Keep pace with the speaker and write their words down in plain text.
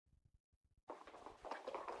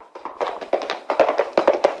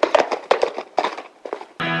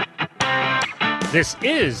This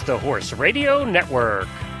is the Horse Radio Network.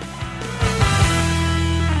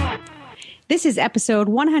 This is episode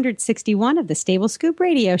 161 of the Stable Scoop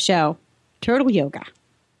Radio Show, Turtle Yoga.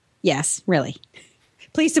 Yes, really.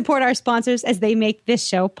 Please support our sponsors as they make this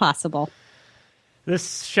show possible.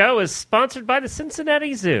 This show is sponsored by the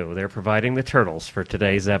Cincinnati Zoo. They're providing the turtles for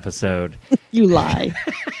today's episode. You lie.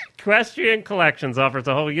 Equestrian Collections offers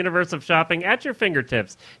a whole universe of shopping at your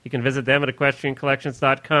fingertips. You can visit them at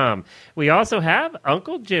equestriancollections.com. We also have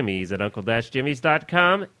Uncle Jimmy's at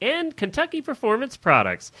uncle-jimmys.com and Kentucky Performance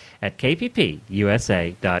Products at kppusa.com.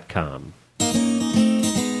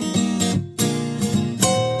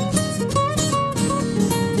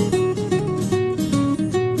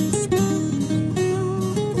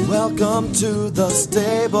 Welcome to the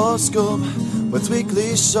Stable Scoop, with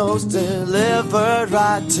weekly shows delivered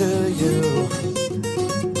right to you.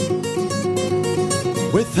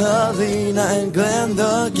 With Helena and Glenn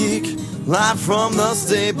the Geek, live from the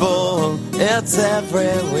stable, it's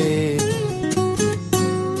every week.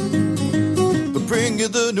 They bring you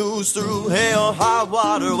the news through hail or high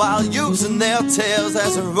water, while using their tails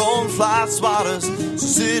as their own fly swatters. So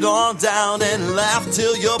sit on down and laugh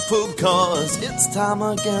till you poop, cause it's time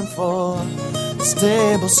again for the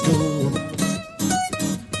Stable Scoop.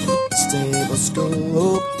 Stable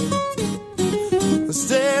Scoop. The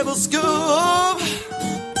Stable Scoop.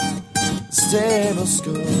 Stable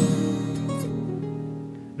Scoop.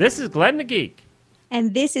 This is Glenn the Geek.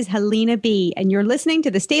 And this is Helena B. And you're listening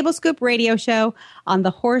to the Stable Scoop Radio Show on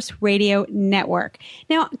the Horse Radio Network.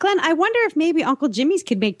 Now, Glenn, I wonder if maybe Uncle Jimmy's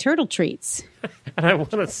could make turtle treats. And I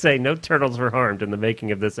want to say no turtles were harmed in the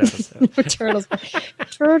making of this episode. No turtles.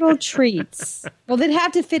 Turtle treats. Well, they'd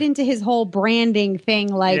have to fit into his whole branding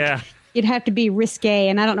thing. Like, It'd have to be risque.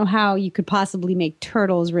 And I don't know how you could possibly make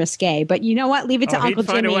turtles risque. But you know what? Leave it to Uncle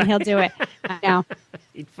Jimmy and he'll do it. I know.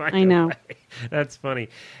 He'd find a way. That's funny.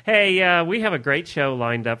 Hey, we have a great show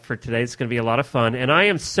lined up for today. It's going to be a lot of fun. And I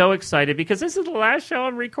am so excited because this is the last show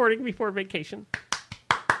I'm recording before vacation.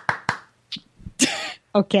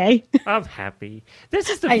 Okay. I'm happy. This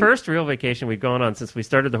is the first real vacation we've gone on since we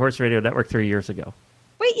started the Horse Radio Network 3 years ago.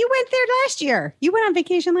 Wait, you went there last year. You went on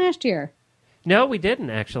vacation last year. No, we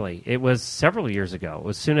didn't, actually. It was several years ago. It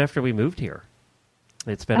was soon after we moved here.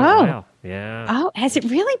 It's been a while. Yeah. Oh, has it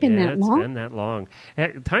really been that long? It's been that long.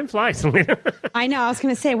 Time flies. I know. I was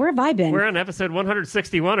going to say, where have I been? We're on episode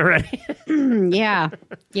 161 already. Yeah.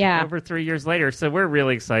 Over 3 years later. So we're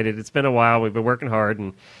really excited. It's been a while. We've been working hard,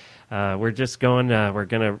 and we're just going. We're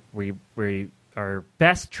going to. We are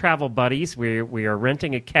best travel buddies. We are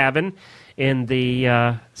renting a cabin in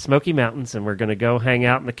the Smoky Mountains, and we're going to go hang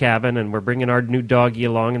out in the cabin. And we're bringing our new doggie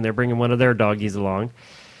along, and they're bringing one of their doggies along.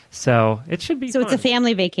 So it should be fun. So it's a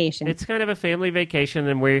family vacation. It's kind of a family vacation,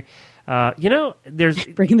 and we're, there's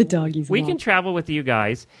bringing the doggies. We can travel with you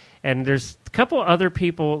guys, and there's a couple other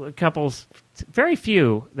couples, very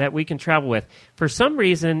few that we can travel with. For some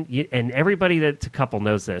reason, and everybody that's a couple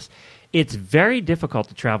knows this, it's very difficult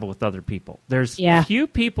to travel with other people. There's few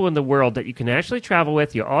people in the world that you can actually travel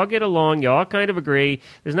with. You all get along. You all kind of agree.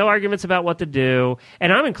 There's no arguments about what to do.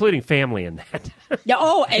 And I'm including family in that.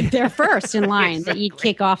 And they're first in line Exactly. that you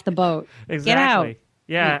kick off the boat. Exactly. Get out.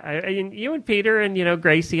 Yeah. You and Peter and,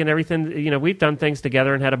 Gracie and everything, we've done things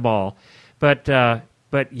together and had a ball. But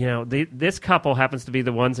this couple happens to be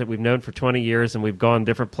the ones that we've known for 20 years, and we've gone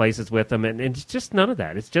different places with them. And it's just none of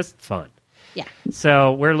that. It's just fun. Yeah.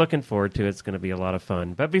 So we're looking forward to it. It's going to be a lot of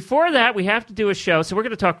fun. But before that, we have to do a show. So we're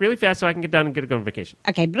going to talk really fast so I can get done and get to go on vacation.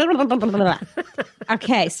 Okay. Blah, blah, blah, blah, blah.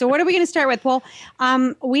 Okay. So what are we going to start with? Well,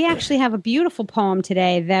 we actually have a beautiful poem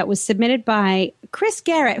today that was submitted by Chris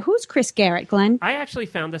Garrett. Who's Chris Garrett, Glenn? I actually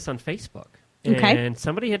found this on Facebook. Okay. And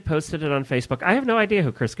somebody had posted it on Facebook. I have no idea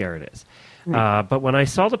who Chris Garrett is. Right. But when I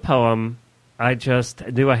saw the poem, I just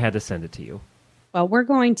knew I had to send it to you. Well, we're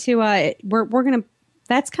going to, we're going to,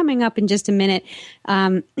 that's coming up in just a minute.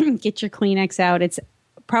 Get your Kleenex out. It's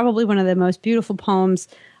probably one of the most beautiful poems.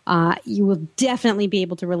 You will definitely be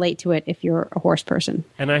able to relate to it if you're a horse person.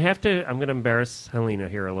 And I'm going to embarrass Helena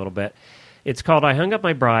here a little bit. It's called I Hung Up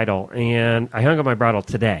My Bridle, and I Hung Up My Bridle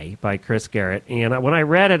Today by Chris Garrett. And when I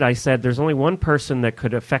read it, I said, there's only one person that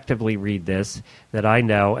could effectively read this that I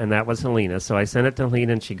know, and that was Helena. So I sent it to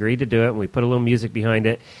Helena, and she agreed to do it, and we put a little music behind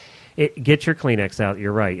it. Get your Kleenex out.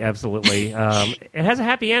 You're right. Absolutely. It has a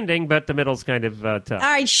happy ending, but the middle's kind of tough. All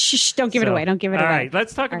right. Shh. Don't give it away. Don't give it away. All right.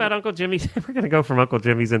 Let's talk about Uncle Jimmy's. We're going to go from Uncle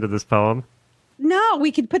Jimmy's into this poem. No,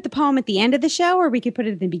 we could put the poem at the end of the show, or we could put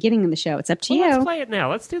it at the beginning of the show. It's up to you. Let's play it now.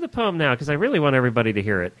 Let's do the poem now, because I really want everybody to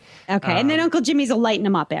hear it. Okay, and then Uncle Jimmy's will lighten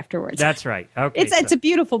them up afterwards. That's right. Okay, it's a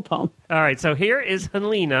beautiful poem. All right, so here is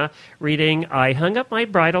Helena reading I Hung Up My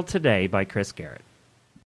Bridle Today by Chris Garrett.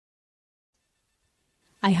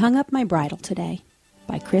 I Hung Up My Bridle Today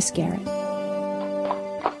by Chris Garrett.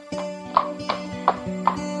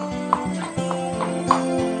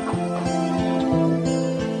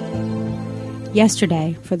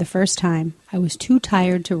 Yesterday, for the first time, I was too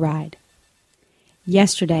tired to ride.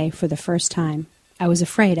 Yesterday, for the first time, I was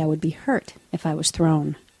afraid I would be hurt if I was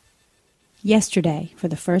thrown. Yesterday, for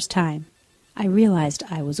the first time, I realized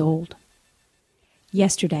I was old.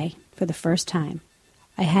 Yesterday, for the first time,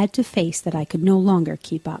 I had to face that I could no longer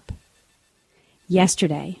keep up.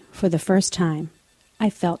 Yesterday, for the first time, I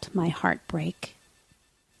felt my heart break.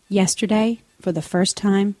 Yesterday, for the first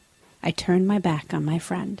time, I turned my back on my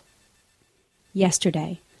friend.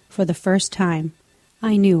 Yesterday, for the first time,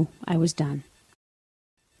 I knew I was done.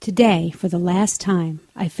 Today, for the last time,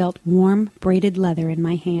 I felt warm, braided leather in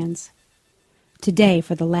my hands. Today,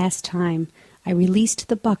 for the last time, I released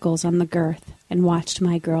the buckles on the girth and watched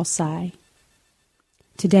my girl sigh.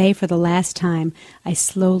 Today, for the last time, I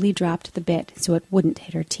slowly dropped the bit so it wouldn't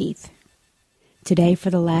hit her teeth. Today, for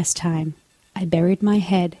the last time, I buried my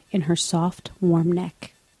head in her soft, warm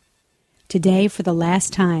neck. Today, for the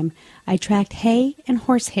last time, I tracked hay and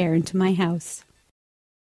horsehair into my house.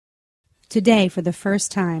 Today, for the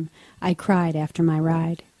first time, I cried after my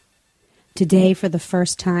ride. Today, for the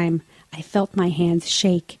first time, I felt my hands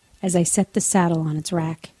shake as I set the saddle on its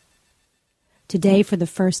rack. Today, for the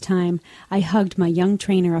first time, I hugged my young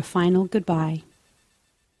trainer a final goodbye.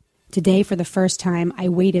 Today, for the first time, I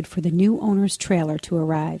waited for the new owner's trailer to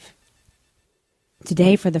arrive.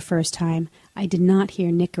 Today, for the first time, I did not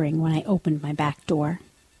hear nickering when I opened my back door.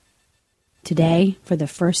 Today, for the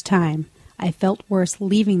first time, I felt worse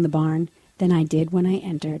leaving the barn than I did when I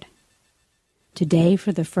entered. Today,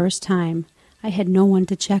 for the first time, I had no one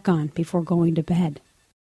to check on before going to bed.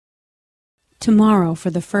 Tomorrow,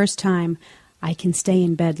 for the first time, I can stay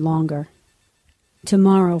in bed longer.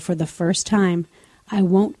 Tomorrow, for the first time, I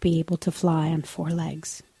won't be able to fly on 4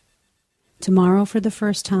 legs. Tomorrow, for the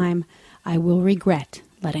first time, I will regret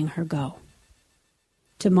letting her go.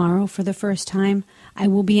 Tomorrow, for the first time, I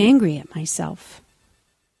will be angry at myself.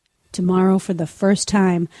 Tomorrow, for the first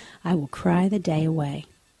time, I will cry the day away.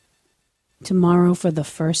 Tomorrow, for the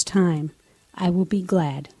first time, I will be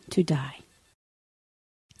glad to die.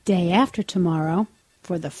 Day after tomorrow,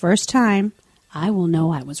 for the first time, I will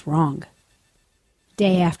know I was wrong.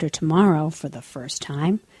 Day after tomorrow, for the first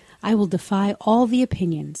time, I will defy all the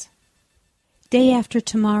opinions. Day after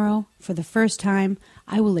tomorrow, for the first time,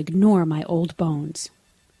 I will ignore my old bones.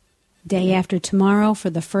 Day after tomorrow, for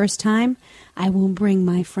the first time, I will bring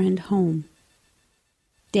my friend home.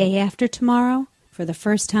 Day after tomorrow, for the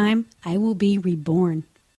first time, I will be reborn.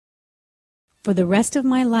 For the rest of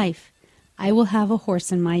my life, I will have a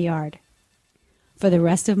horse in my yard. For the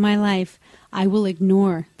rest of my life, I will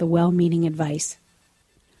ignore the well-meaning advice.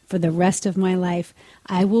 For the rest of my life,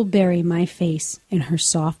 I will bury my face in her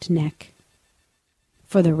soft neck.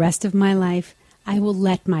 For the rest of my life, I will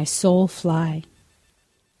let my soul fly.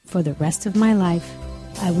 For the rest of my life,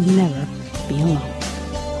 I will never be alone.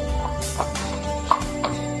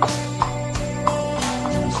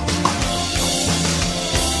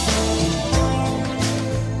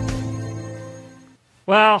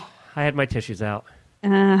 Well, I had my tissues out.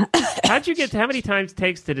 How'd you get? How many times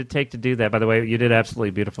did it take to do that? By the way, you did absolutely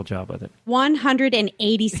a beautiful job with it.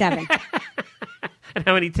 187. And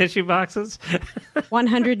how many tissue boxes?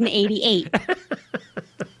 188.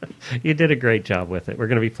 You did a great job with it. We're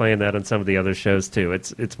going to be playing that on some of the other shows too.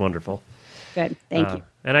 It's wonderful. Good, thank you.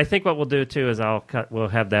 And I think what we'll do too is we'll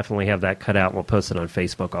definitely have that cut out and we'll post it on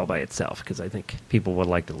Facebook all by itself because I think people would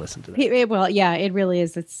like to listen to that. It will, yeah, it really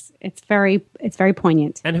is. It's very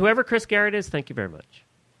poignant. And whoever Chris Garrett is, thank you very much.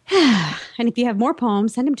 And if you have more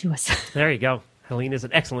poems, send them to us. There you go. Helene is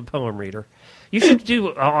an excellent poem reader. You should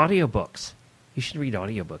do audiobooks. You should read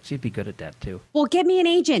audiobooks. You'd be good at that, too. Well, get me an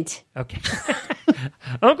agent. Okay.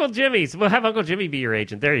 Uncle Jimmy's. We'll have Uncle Jimmy be your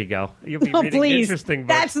agent. There you go. You'll be reading interesting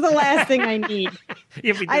books. That's the last thing I need.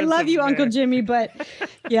 I love you, Uncle Jimmy, but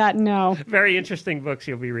yeah, no. Very interesting books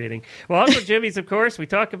you'll be reading. Well, Uncle Jimmy's, of course, we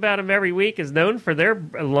talk about them every week, is known for their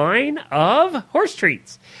line of horse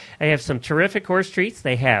treats. They have some terrific horse treats.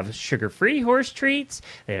 They have sugar-free horse treats.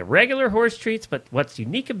 They have regular horse treats. But what's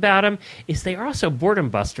unique about them is they are also boredom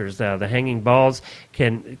busters. The hanging balls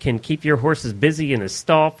can keep your horses busy in a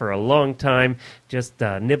stall for a long time, just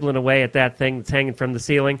nibbling away at that thing that's hanging from the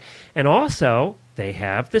ceiling. And also, they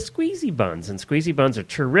have the squeezy buns, and squeezy buns are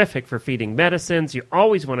terrific for feeding medicines. You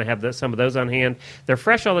always want to have some of those on hand. They're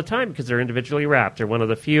fresh all the time because they're individually wrapped. They're one of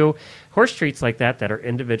the few horse treats like that are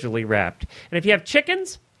individually wrapped. And if you have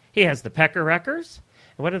chickens, he has the pecker wreckers.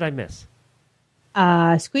 And what did I miss?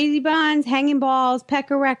 Squeezy buns, hanging balls,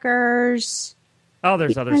 pecker wreckers. Oh,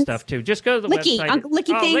 there's other stuff, too. Just go to the website.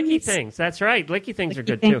 Licky things. Licky things. That's right. Licky things are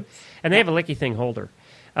good, too. And they have a licky thing holder.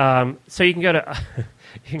 So you can go to...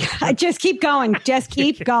 Just keep going. Just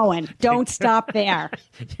keep going. Don't stop there.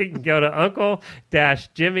 You can go to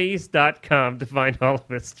uncle-jimmys.com to find all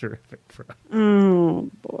of its terrific products. Oh,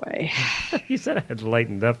 boy. You said I had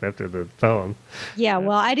lightened up after the poem. Yeah,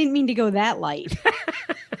 well, I didn't mean to go that light.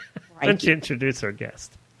 Why don't you introduce our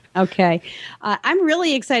guest? Okay. I'm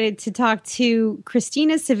really excited to talk to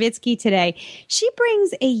Christina Savitsky today. She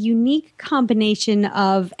brings a unique combination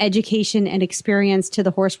of education and experience to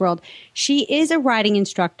the horse world. She is a riding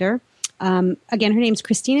instructor. Again, her name's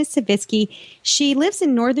Christina Savitsky. She lives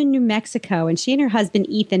in northern New Mexico, and she and her husband,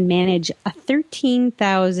 Ethan, manage a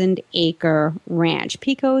 13,000-acre ranch,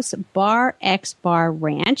 Pecos Bar X Bar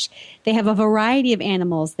Ranch. They have a variety of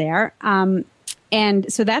animals there.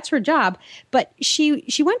 And so that's her job. But she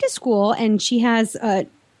went to school, and she has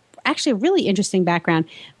actually a really interesting background.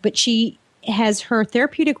 But she has her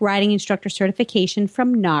therapeutic riding instructor certification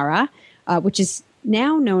from NARA, which is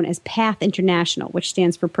now known as PATH International, which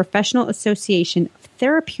stands for Professional Association of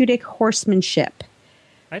Therapeutic Horsemanship.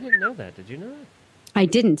 I didn't know that. Did you know that? I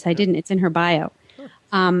didn't. It's in her bio.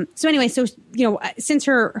 So anyway, since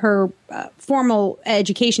her formal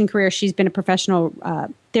education career, she's been a professional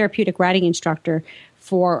therapeutic riding instructor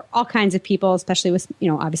for all kinds of people, especially with,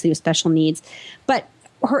 obviously with special needs. But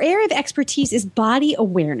her area of expertise is body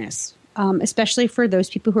awareness, especially for those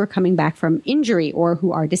people who are coming back from injury or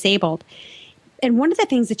who are disabled. And one of the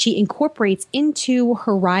things that she incorporates into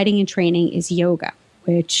her riding and training is yoga,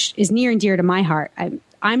 which is near and dear to my heart.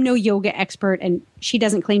 I'm no yoga expert, and she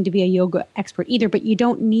doesn't claim to be a yoga expert either, but you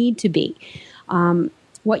don't need to be.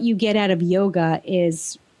 What you get out of yoga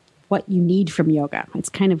is what you need from yoga.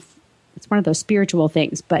 It's one of those spiritual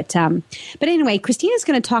things. But anyway, Christina's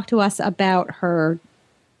going to talk to us about her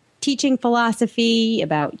teaching philosophy,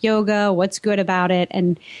 about yoga, what's good about it,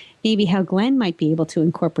 and maybe how Glenn might be able to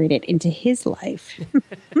incorporate it into his life.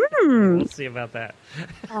 We'll see about that.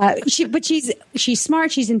 She's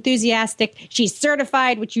smart. She's enthusiastic. She's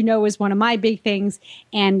certified, which is one of my big things.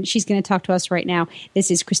 And she's going to talk to us right now.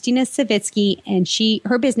 This is Christina Savitsky, and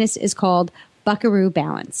her business is called Buckaroo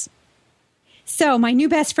Balance. So my new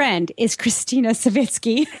best friend is Christina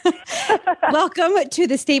Savitsky. Welcome to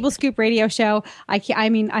the Stable Scoop Radio Show. I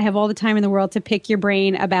have all the time in the world to pick your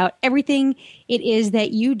brain about everything it is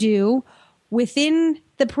that you do within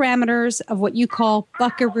the parameters of what you call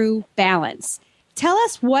Buckaroo Balance. Tell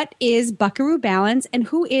us, what is Buckaroo Balance and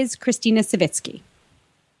who is Christina Savitsky?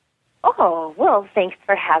 Oh, well, thanks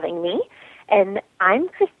for having me. And I'm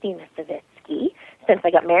Christina Savitsky, since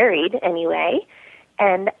I got married anyway.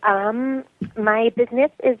 And my business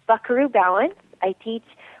is Buckaroo Balance. I teach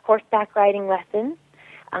horseback riding lessons,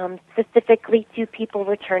 specifically to people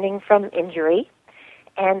returning from injury.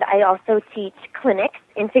 And I also teach clinics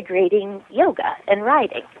integrating yoga and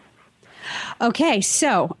riding. Okay,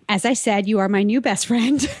 so as I said, you are my new best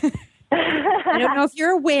friend. I don't know if you're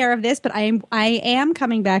aware of this, but I am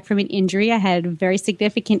coming back from an injury. I had a very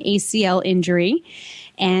significant ACL injury.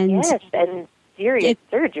 And yes, and serious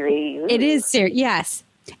surgery. Ooh. It is serious, yes.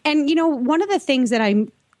 And, one of the things that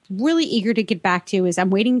I'm really eager to get back to is I'm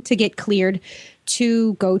waiting to get cleared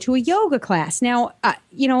to go to a yoga class. Now,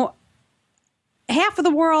 half of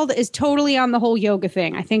the world is totally on the whole yoga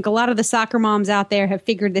thing. I think a lot of the soccer moms out there have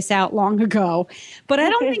figured this out long ago. But I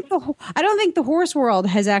don't think the horse world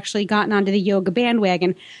has actually gotten onto the yoga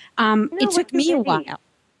bandwagon. It took me a while.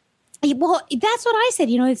 Well, that's what I said.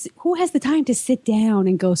 It's who has the time to sit down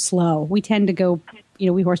and go slow? We tend to go,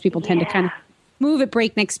 we horse people tend to kind of move at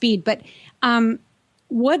breakneck speed. But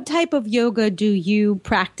what type of yoga do you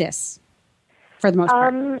practice for the most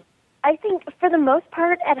part? I think for the most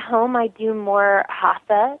part at home I do more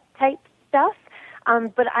hatha type stuff,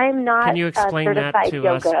 but I'm not. Can you explain that to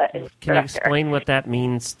us? Can instructor. you explain what that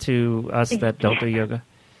means to us that don't do yoga?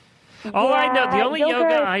 All I know, the only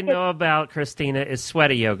yoga I know about, Christina, is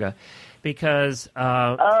sweaty yoga, because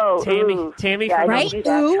Tammy from right?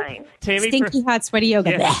 Stinky hot sweaty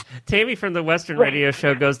yoga. Yeah, Tammy from the Western Radio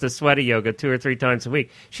Show goes to sweaty yoga 2 or 3 times a week.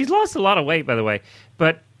 She's lost a lot of weight, by the way,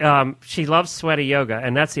 but she loves sweaty yoga,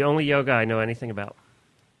 and that's the only yoga I know anything about.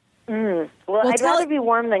 Well, I'd rather be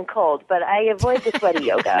warm than cold, but I avoid the sweaty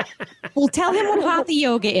yoga. Well, tell him what hatha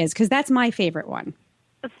yoga is, because that's my favorite one.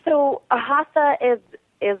 So a hatha is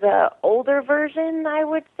a older version, I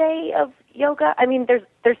would say, of yoga. I mean,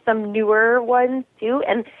 there's some newer ones too,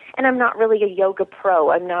 and I'm not really a yoga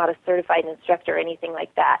pro. I'm not a certified instructor or anything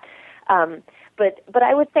like that. But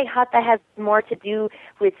I would say hatha has more to do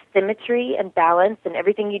with symmetry and balance, and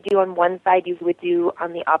everything you do on one side you would do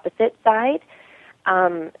on the opposite side.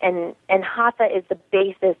 And hatha is the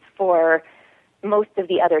basis for most of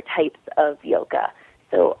the other types of yoga.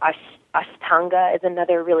 So Ashtanga is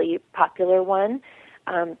another really popular one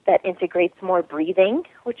that integrates more breathing,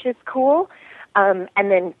 which is cool. And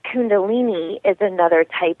then Kundalini is another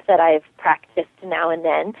type that I've practiced now and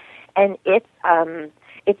then, and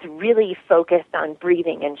it's really focused on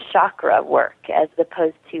breathing and chakra work as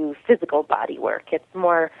opposed to physical body work. It's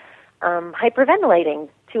more hyperventilating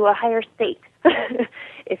to a higher state,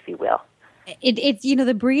 if you will. It's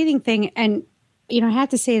the breathing thing, and I have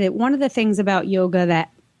to say that one of the things about yoga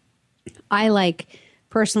that I like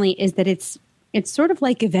personally is that it's sort of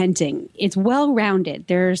like eventing. It's well-rounded.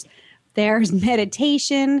 There's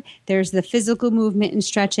meditation, there's the physical movement and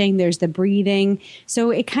stretching, there's the breathing.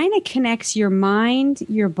 So it kind of connects your mind,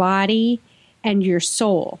 your body, and your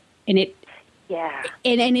soul. And it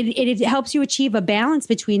helps you achieve a balance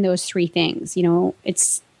between those three things.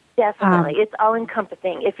 It's definitely it's all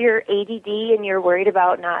encompassing. If you're ADD and you're worried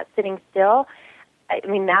about not sitting still, I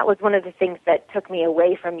mean, that was one of the things that took me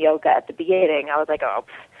away from yoga at the beginning. I was like, oh,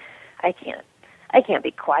 I can't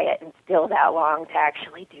be quiet and still that long to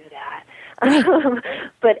actually do that.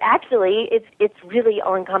 But actually, it's really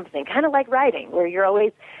all-encompassing, kind of like riding, where you're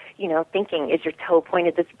always, thinking, is your toe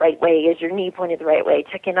pointed this right way? Is your knee pointed the right way?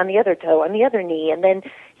 Check in on the other toe, on the other knee, and then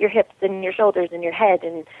your hips and your shoulders and your head.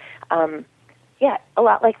 And, a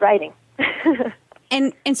lot like riding.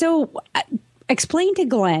 And so... explain to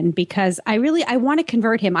Glenn, because I want to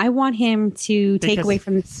convert him. I want him to take away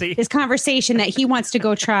from this conversation that he wants to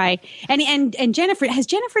go try. And Jennifer, has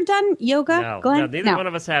Jennifer done yoga? No, Glenn? Neither one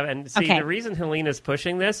of us have. And see, the reason Helena's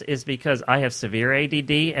pushing this is because I have severe ADD,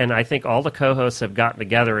 and I think all the co-hosts have gotten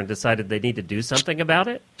together and decided they need to do something about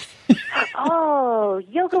it. Oh,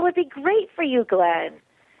 yoga would be great for you, Glenn.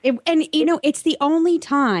 It's the only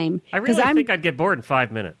time. I really think I'd get bored in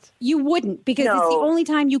 5 minutes. You wouldn't, because it's the only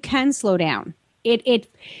time you can slow down.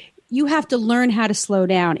 You have to learn how to slow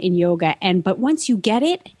down in yoga, but once you get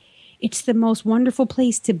it, it's the most wonderful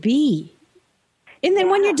place to be. And then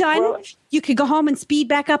when you're done, you could go home and speed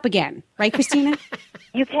back up again, right, Christina?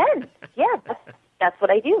 You can, yeah. That's what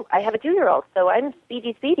I do. I have a 2-year-old, so I'm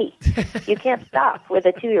speedy. You can't stop with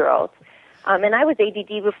a 2-year-old. And I was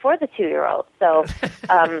ADD before the 2-year-old, so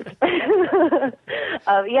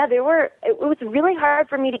it was really hard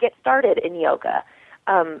for me to get started in yoga.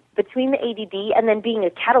 Between the ADD and then being a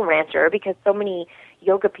cattle rancher, because so many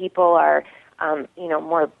yoga people are,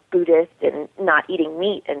 more Buddhist and not eating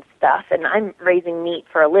meat and stuff, and I'm raising meat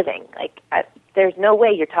for a living. There's no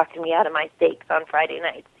way you're talking me out of my steaks on Friday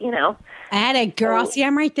nights, Atta girl. See,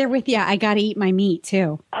 I'm right there with you. I got to eat my meat,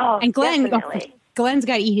 too. Oh, and Glenn, definitely. Glenn's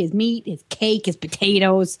got to eat his meat, his cake, his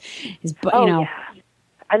potatoes, Yeah.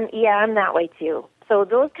 I'm that way, too. So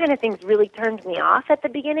those kind of things really turned me off at the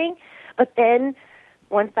beginning, but then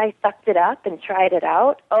once I sucked it up and tried it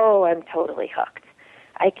out, I'm totally hooked.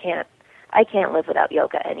 I can't live without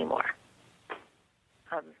yoga anymore.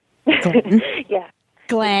 Yeah.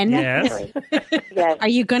 Glenn, yes. Yes. Are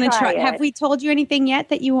you going to try? Have we told you anything yet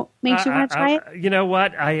that makes you want to try it? You know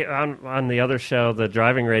what? On the other show, the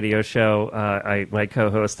driving radio show, my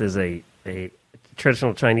co-host is a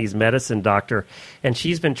traditional Chinese medicine doctor, and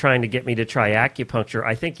she's been trying to get me to try acupuncture.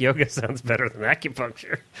 I think yoga sounds better than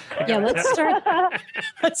acupuncture. Yeah,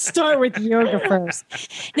 let's start with yoga first.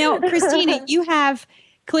 Now, Christina, you have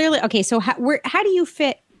clearly so how do you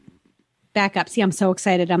fit? Back up. See, I'm so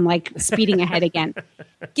excited. I'm like speeding ahead again.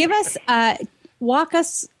 Walk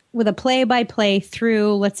us with a play-by-play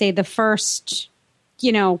through, let's say, the first,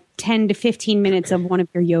 10 to 15 minutes of one of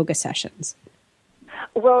your yoga sessions.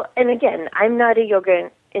 Well, and again, I'm not a yoga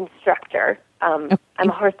instructor. I'm a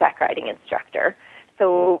horseback riding instructor.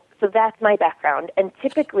 So that's my background. And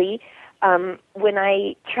typically, when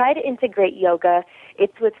I try to integrate yoga,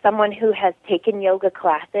 it's with someone who has taken yoga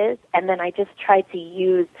classes, and then I just try to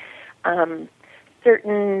use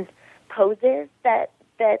certain poses that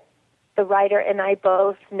the rider and I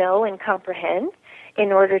both know and comprehend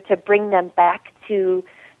in order to bring them back to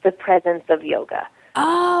the presence of yoga.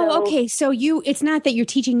 Oh, okay. So it's not that you're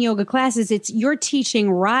teaching yoga classes, you're teaching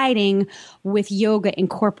riding with yoga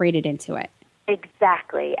incorporated into it.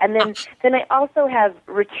 Exactly. And then I also have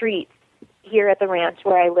retreats here at the ranch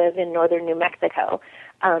where I live in northern New Mexico.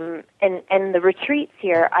 And the retreats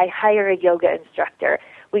here, I hire a yoga instructor.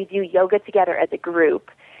 we do yoga together as a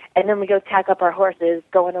group, and then we go tack up our horses,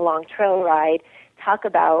 go on a long trail ride, talk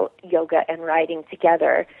about yoga and riding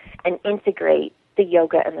together, and integrate the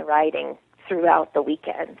yoga and the riding throughout the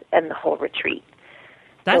weekend and the whole retreat.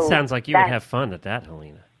 That sounds like you would have fun at that,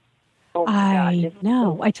 Helena. Oh my I gosh,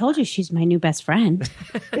 know. I told you she's my new best friend.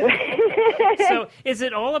 So is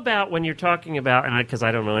it all about when you're talking about, and because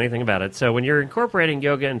I don't know anything about it, so when you're incorporating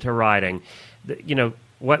yoga into riding,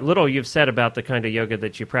 what little you've said about the kind of yoga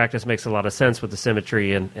that you practice makes a lot of sense with the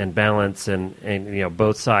symmetry and balance and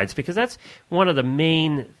both sides, because that's one of the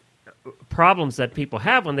main problems that people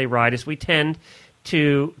have when they ride is we tend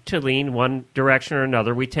to lean one direction or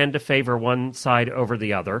another. We tend to favor one side over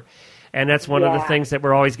the other. And that's one of the things that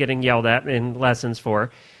we're always getting yelled at in lessons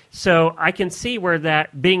for. So I can see where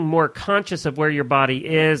that being more conscious of where your body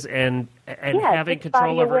is and having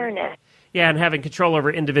control over awareness. Yeah, and having control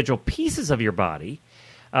over individual pieces of your body.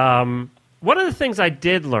 One of the things I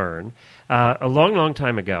did learn a long, long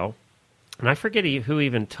time ago, and I forget who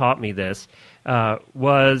even taught me this,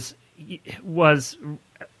 what's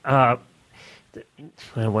the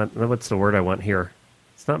word I want here?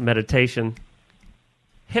 It's not meditation.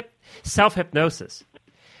 Self-hypnosis.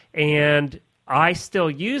 And I still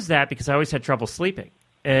use that because I always had trouble sleeping.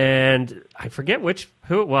 And I forget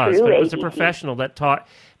who it was, but it was a professional that taught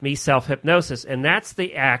me self-hypnosis. And that's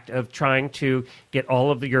the act of trying to get all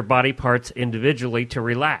of your body parts individually to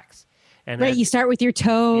relax. And right, you start with your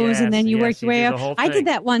toes, and then you work your way up. I did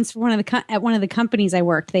that once for at one of the companies I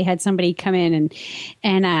worked. They had somebody come in,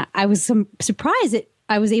 and I was surprised that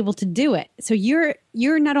I was able to do it. So you're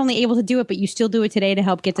not only able to do it, but you still do it today to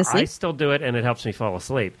help get to sleep? I still do it, and it helps me fall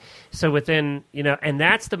asleep. So within, and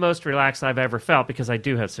that's the most relaxed I've ever felt because I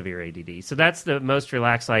do have severe ADD. So that's the most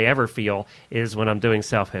relaxed I ever feel is when I'm doing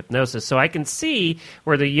self-hypnosis. So I can see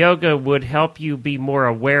where the yoga would help you be more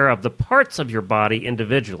aware of the parts of your body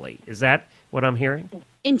individually. Is that what I'm hearing?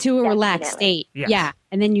 Into a relaxed state. Yes. Yeah,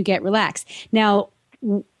 and then you get relaxed. Now,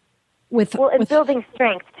 and building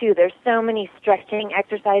strength, too. There's so many stretching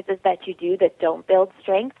exercises that you do that don't build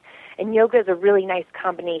strength, and yoga is a really nice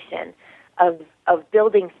combination of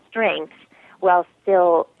building strength while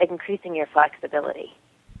still increasing your flexibility.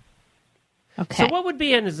 Okay. So what would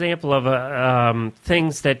be an example of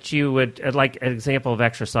things that you would, like an example of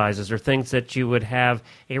exercises or things that you would have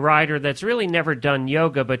a rider that's really never done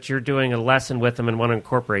yoga, but you're doing a lesson with them and want to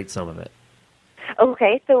incorporate some of it?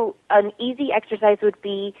 Okay, so an easy exercise would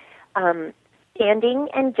be standing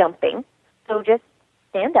and jumping. So just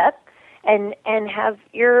stand up and have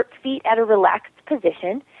your feet at a relaxed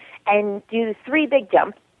position and do 3 big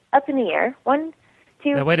jumps up in the air. 1,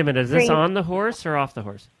 2, Now, wait a minute. Is 3. this on the horse or off the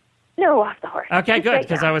horse? No, off the horse. Okay, Just good, right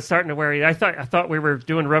because now. I was starting to worry. I thought we were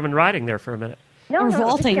doing Roman riding there for a minute. No, or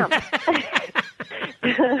vaulting. just jump.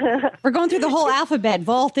 We're going through the whole alphabet: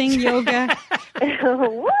 vaulting, yoga.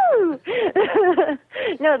 Woo!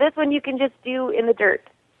 No, this one you can just do in the dirt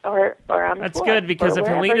or on the That's floor. good, because if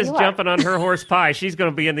wherever Helena's you are. jumping on her horse pie, she's going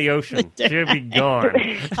to be in the ocean. She'll be gone.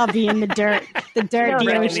 I'll be in the dirt. The dirt. No, the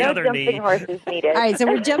breaking ocean. the other jumping knee. horses needed. All right, so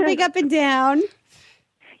we're jumping up and down.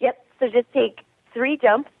 Yep. So just take 3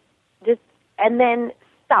 jumps, and then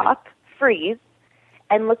stop, freeze,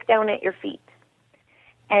 and look down at your feet.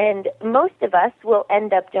 And most of us will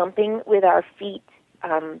end up jumping with our feet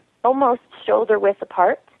almost shoulder width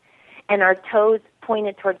apart, and our toes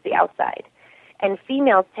pointed towards the outside. And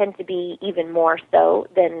females tend to be even more so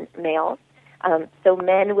than males. So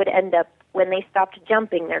men would end up, when they stopped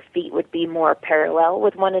jumping, their feet would be more parallel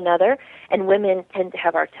with one another, and women tend to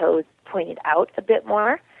have our toes pointed out a bit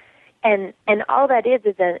more. And all that is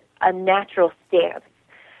a natural stance.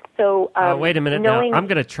 So wait a minute. Now, I'm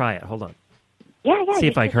going to try it. Hold on. Yeah. See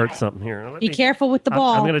if I hurt something here. Be careful with the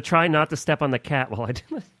ball. I'm going to try not to step on the cat while I do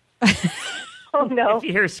this. Oh, no. If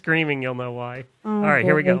you hear screaming, you'll know why. Oh, All right,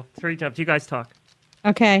 here we boy. go. 3 jumps. You guys talk.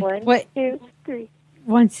 Okay. 1, 2, 3.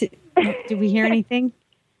 Did we hear anything?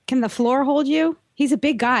 Can the floor hold you? He's a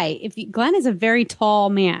big guy. Glenn is a very tall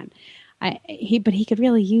man. But he could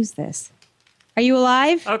really use this. Are you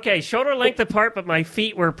alive? Okay, shoulder length apart, but my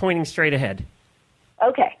feet were pointing straight ahead.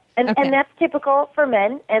 Okay. And that's typical for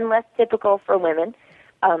men and less typical for women.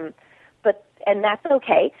 And that's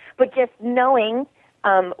okay. But just knowing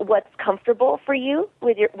what's comfortable for you,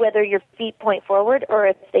 whether your feet point forward or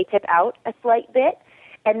if they tip out a slight bit,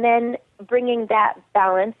 and then bringing that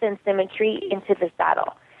balance and symmetry into the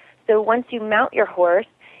saddle. So once you mount your horse,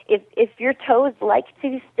 if your toes like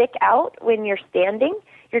to stick out when you're standing,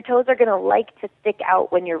 your toes are going to like to stick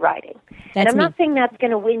out when you're riding. And I'm not saying that's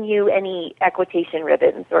going to win you any equitation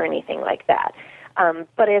ribbons or anything like that.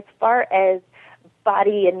 But as far as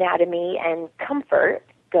body anatomy and comfort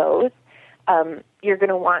goes, you're going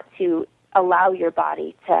to want to allow your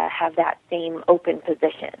body to have that same open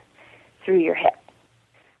position through your hips.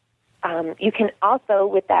 You can also,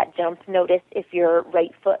 with that jump, notice if your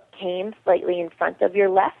right foot came slightly in front of your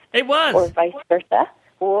left. It was. Or vice versa.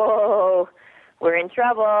 Whoa, we're in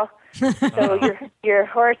trouble. So your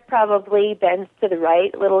horse probably bends to the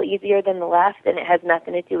right a little easier than the left, and it has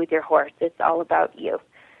nothing to do with your horse. It's all about you.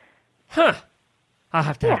 Huh. I'll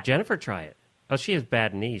have to have Jennifer try it. Oh, she has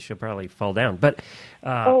bad knees. She'll probably fall down. But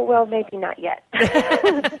well, maybe not yet.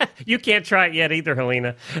 You can't try it yet either,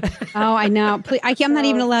 Helena. Oh, I know. Please, I'm not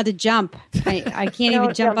even allowed to jump. I can't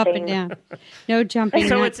even jump up and down. No jumping.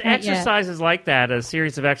 So it's exercises like that, a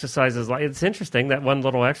series of exercises. It's interesting, that one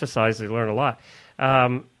little exercise, you learn a lot,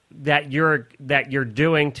 that you're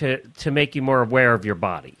doing to make you more aware of your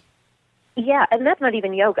body. Yeah, and that's not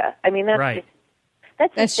even yoga. I mean,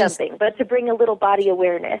 that's just jumping, but to bring a little body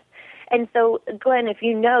awareness. And so, Glenn, if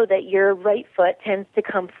you know that your right foot tends to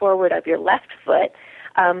come forward of your left foot,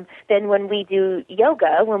 then when we do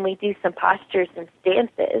yoga, when we do some postures and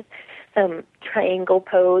stances, some triangle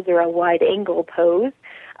pose or a wide angle pose,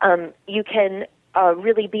 you can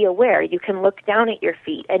really be aware. You can look down at your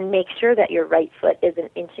feet and make sure that your right foot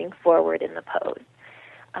isn't inching forward in the pose.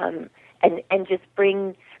 And just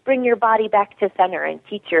bring your body back to center and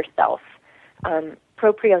teach yourself.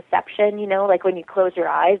 Proprioception, like when you close your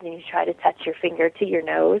eyes and you try to touch your finger to your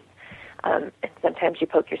nose, and sometimes you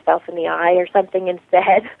poke yourself in the eye or something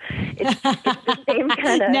instead. It's the same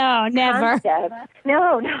kind of No, never. concept.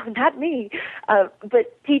 No, not me.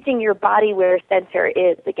 But teaching your body where center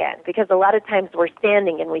is again, because a lot of times we're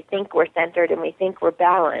standing and we think we're centered and we think we're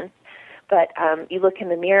balanced, but you look in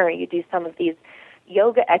the mirror, you do some of these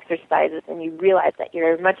yoga exercises and you realize that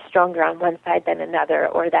you're much stronger on one side than another,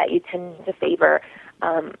 or that you tend to favor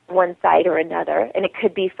one side or another, and it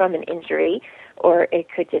could be from an injury or it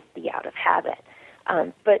could just be out of habit.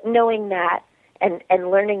 But knowing that and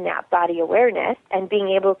learning that body awareness and being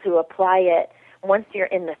able to apply it once you're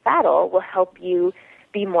in the saddle will help you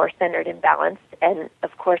be more centered and balanced, and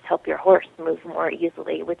of course help your horse move more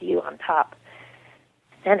easily with you on top,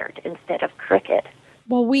 centered instead of crooked.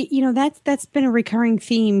 Well, that's been a recurring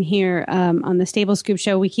theme here on the Stable Scoop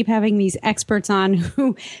Show. We keep having these experts on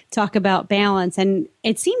who talk about balance, and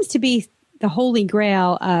it seems to be the holy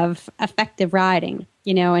grail of effective riding,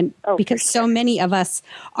 and because so many of us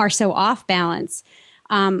are so off balance,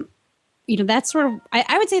 that's sort of,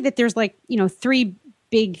 I would say that there's three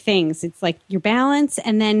big things. It's like your balance,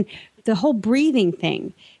 and then the whole breathing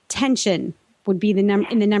thing, tension would be in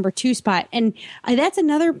the number 2 spot. And that's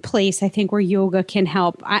another place I think where yoga can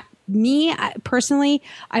help. Personally,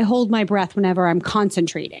 I hold my breath whenever I'm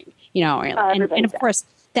concentrating, and of course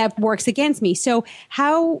that works against me. So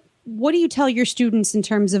what do you tell your students in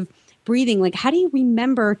terms of breathing? Like, how do you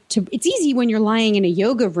remember it's easy when you're lying in a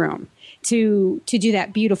yoga room to do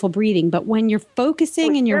that beautiful breathing, but when you're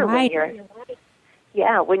focusing and you're riding.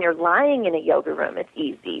 Yeah, when you're lying in a yoga room, it's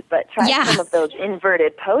easy, but try some of those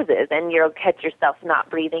inverted poses, and you'll catch yourself not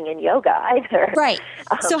breathing in yoga either. Right.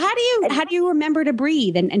 So how do you remember to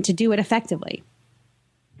breathe and to do it effectively?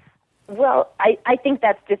 Well, I think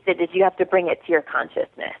that's just it. Is you have to bring it to your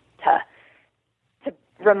consciousness to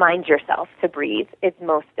remind yourself to breathe. Is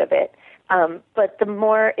most of it, but the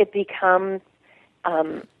more it becomes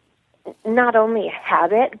not only a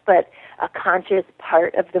habit but a conscious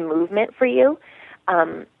part of the movement for you.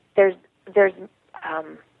 There's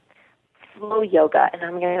flow yoga, and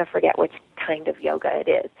I'm going to forget which kind of yoga it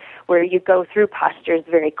is, where you go through postures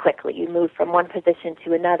very quickly. You move from one position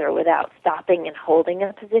to another without stopping and holding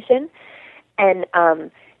a position. And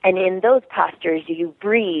in those postures, you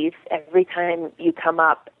breathe every time you come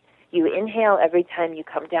up. You inhale every time you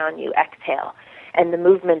come down. You exhale. And the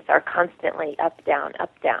movements are constantly up, down,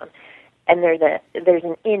 up, down. And there's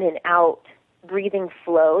an in and out breathing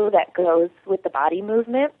flow that goes with the body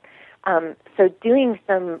movement. So doing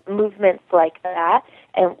some movements like that,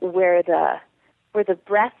 and where the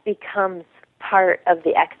breath becomes part of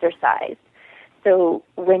the exercise. So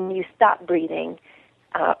when you stop breathing,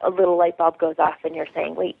 a little light bulb goes off, and you're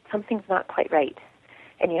saying, "Wait, something's not quite right,"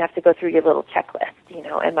 and you have to go through your little checklist.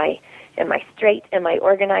 Am I straight? Am I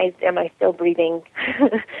organized? Am I still breathing?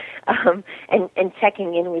 And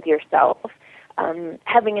checking in with yourself.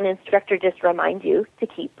 Having an instructor just remind you to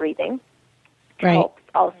keep breathing helps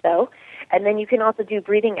also. And then you can also do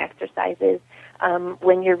breathing exercises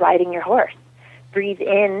when you're riding your horse. Breathe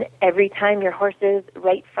in every time your horse's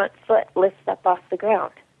right front foot lifts up off the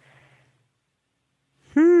ground.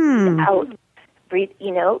 Out, breathe,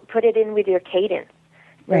 put it in with your cadence.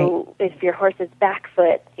 So if your horse's back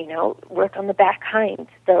foot, work on the back hind,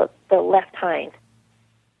 the left hind.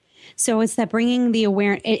 So it's that bringing the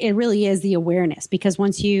awareness. It really is the awareness, because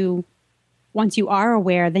once you are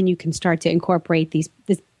aware, then you can start to incorporate this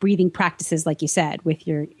breathing practices, like you said, with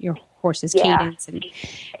your horse's cadence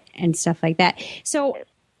and stuff like that. So,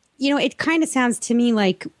 it kind of sounds to me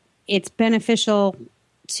like it's beneficial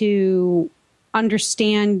to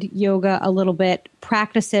understand yoga a little bit,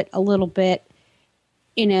 practice it a little bit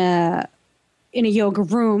in a yoga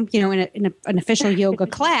room, in an official yoga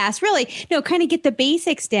class, really, kind of get the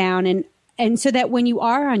basics down. And so that when you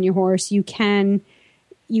are on your horse, you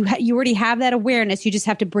already have that awareness. You just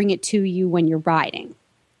have to bring it to you when you're riding.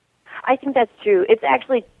 I think that's true. It's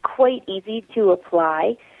actually quite easy to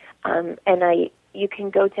apply. You can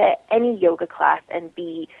go to any yoga class and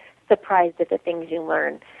be surprised at the things you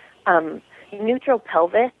learn. Neutral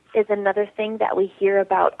pelvis is another thing that we hear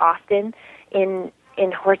about often in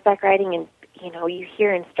horseback riding, and you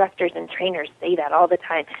hear instructors and trainers say that all the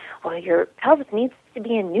time. Well, your pelvis needs to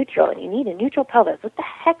be in neutral, and you need a neutral pelvis. What the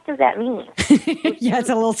heck does that mean? Yeah, it's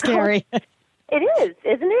a little scary. It is,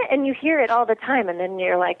 isn't it? And you hear it all the time, and then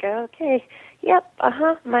you're like, okay, yep,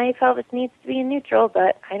 my pelvis needs to be in neutral,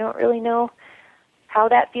 but I don't really know how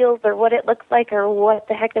that feels or what it looks like or what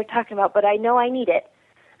the heck they're talking about, but I know I need it.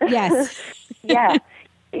 Yes. Yeah.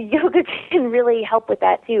 Yoga can really help with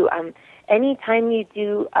that, too. Anytime you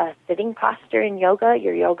do a sitting posture in yoga,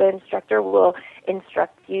 your yoga instructor will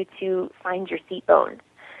instruct you to find your seat bones,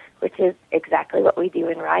 which is exactly what we do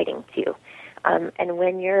in riding, too. And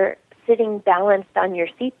when you're sitting balanced on your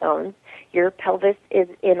seat bones, your pelvis is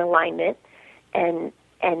in alignment and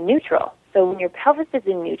neutral. So when your pelvis is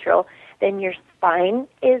in neutral, then your spine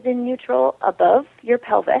is in neutral above your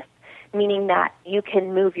pelvis, meaning that you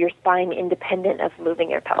can move your spine independent of moving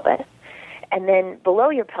your pelvis. And then below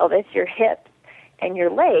your pelvis, your hips and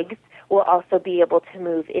your legs will also be able to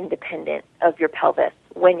move independent of your pelvis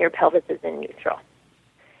when your pelvis is in neutral.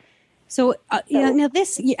 So, now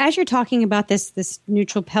this, as you're talking about this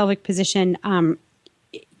neutral pelvic position,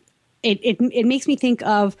 it makes me think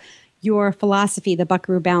of your philosophy, the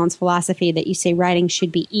Buckaroo Balance philosophy, that you say riding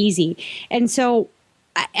should be easy. And so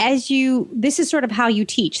this is sort of how you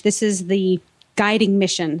teach. This is the guiding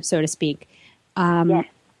mission, so to speak. Yes.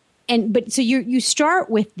 So you start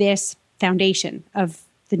with this foundation of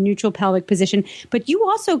the neutral pelvic position, but you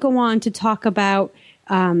also go on to talk about,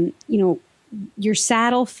 your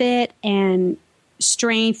saddle fit and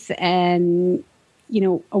strength and,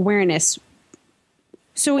 awareness.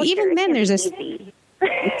 So even then there's this.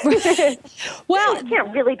 Well, it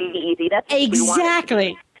can't really be easy. That's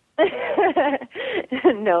exactly.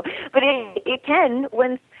 No, but it can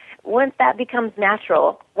once that becomes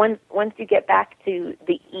natural. Once you get back to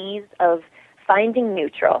the ease of finding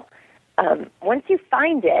neutral, once you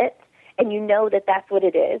find it and you know that that's what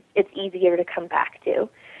it is, it's easier to come back to.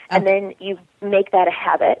 And then you make that a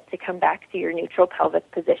habit to come back to your neutral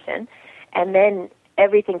pelvic position, and then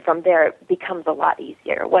everything from there becomes a lot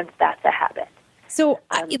easier once that's a habit. So,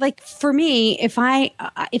 for me, if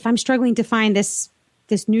I'm struggling to find this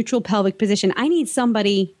neutral pelvic position, I need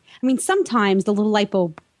somebody. I mean, sometimes the little light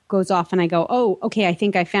bulb goes off, and I go, "Oh, okay, I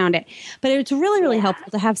think I found it." But it's really, really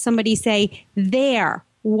helpful to have somebody say, "There,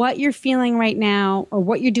 what you're feeling right now, or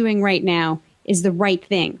what you're doing right now, is the right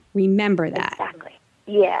thing. Remember that." Exactly.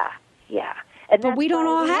 Yeah. But we don't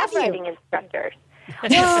all have riding instructors.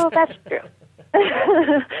 Well, that's true.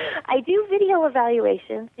 I do video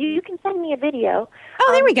evaluations. You can send me a video.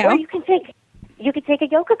 Oh, there we go. Or you could take a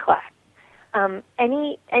yoga class.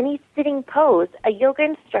 Any sitting pose, a yoga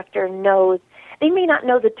instructor knows. They may not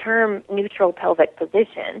know the term neutral pelvic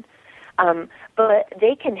position, but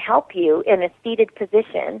they can help you in a seated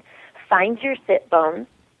position find your sit bones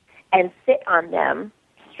and sit on them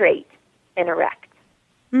straight and erect.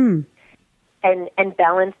 And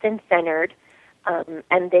balanced and centered,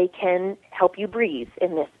 and they can help you breathe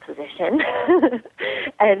in this position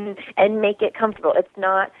and make it comfortable. It's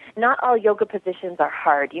not all yoga positions are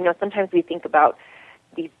hard. Sometimes we think about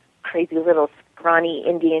these crazy little scrawny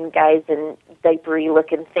Indian guys and diapery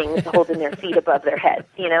looking things holding their feet above their heads.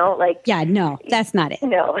 Yeah, no, that's not it.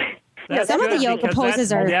 No. Some of the yoga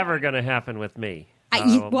poses are never going to happen with me. I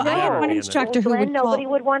have one instructor who would nobody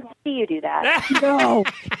would want to see you do that. No,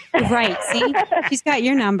 right? See, she's got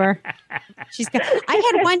your number.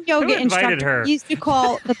 I had one yoga instructor who used to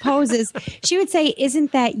call the poses. She would say,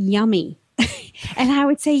 "Isn't that yummy?" And I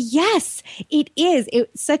would say, "Yes, it is.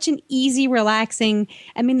 It's such an easy, relaxing.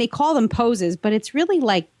 I mean, they call them poses, but it's really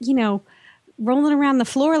like rolling around the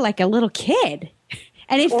floor like a little kid,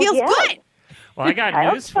 and it feels good." Well, I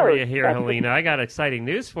got news for you here, Helena. I got exciting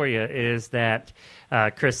news for you, is that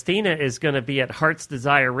Christina is going to be at Heart's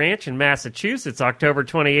Desire Ranch in Massachusetts, October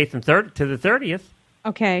 28th and 3rd to the 30th.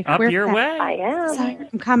 Okay. Up Where's your that? way. I am. Sorry,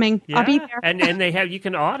 I'm coming. Yeah. I'll be there. And they have, you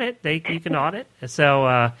can audit. You can audit.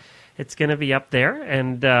 So it's going to be up there.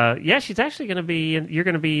 And she's actually going to be, you're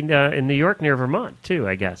going to be in New York near Vermont too,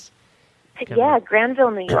 I guess. Yeah, Granville,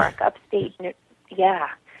 New York, upstate. Yeah.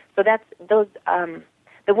 So that's those.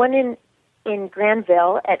 The one in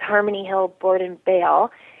Granville at Harmony Hill Board and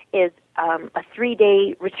Bail is a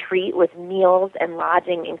 3-day retreat with meals and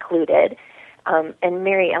lodging included. And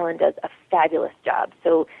Mary Ellen does a fabulous job.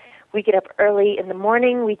 So we get up early in the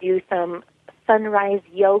morning. We do some sunrise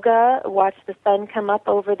yoga, watch the sun come up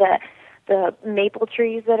over the maple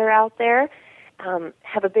trees that are out there,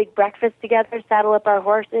 have a big breakfast together, saddle up our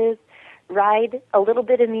horses, ride a little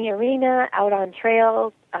bit in the arena, out on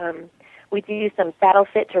trails. We do some saddle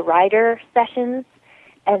fit to rider sessions,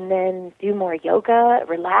 and then do more yoga,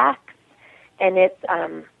 relax, and it's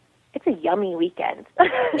a yummy weekend.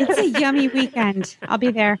 It's a yummy weekend. I'll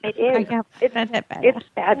be there. It is. It's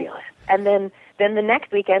fabulous. And then the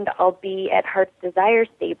next weekend I'll be at Heart's Desire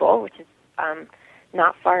Stable, which is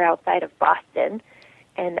not far outside of Boston,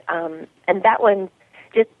 and that one's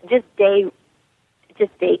just day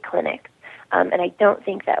clinics. And I don't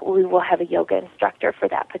think that we will have a yoga instructor for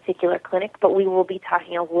that particular clinic, but we will be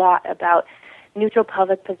talking a lot about neutral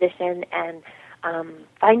pelvic position and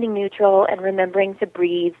finding neutral and remembering to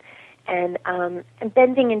breathe and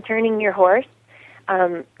bending and turning your horse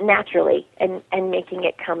naturally and making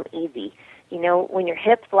it come easy. You know, when your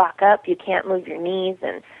hips lock up, you can't move your knees,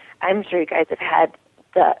 and I'm sure you guys have had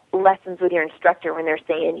the lessons with your instructor when they're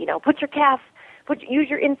saying, you know, use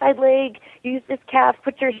your inside leg, use this calf,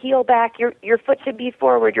 put your heel back, your foot should be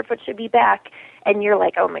forward, your foot should be back, and you're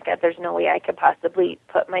like, oh my God, there's no way I could possibly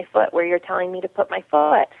put my foot where you're telling me to put my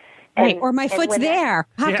foot. Right, or my foot's there.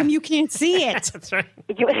 How come you can't see it? That's right.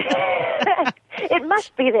 It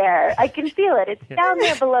must be there. I can feel it. It's down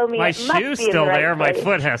there below me. My shoe's still there. My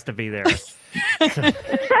foot has to be there.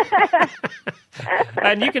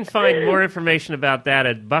 And you can find more information about that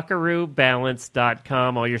at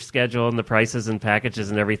buckaroobalance.com. All your schedule and the prices and packages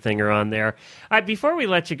and everything are on there. Before we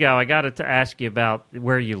let you go, I got to ask you about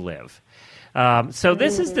where you live. So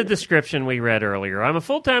this is the description we read earlier. I'm a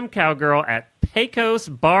full-time cowgirl at Pecos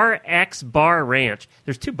Bar X Bar Ranch.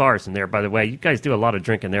 There's 2 bars in there, by the way. You guys do a lot of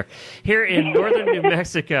drinking there. Here in northern New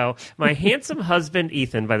Mexico, my handsome husband,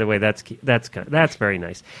 Ethan, by the way, that's very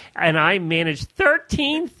nice. And I manage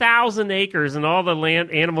 13,000 acres and all the land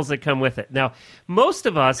animals that come with it. Now, most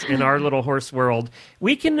of us in our little horse world,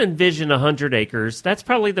 we can envision 100 acres. That's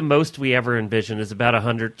probably the most we ever envision is about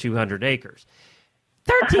 100, 200 acres.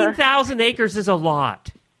 13,000 acres is a lot.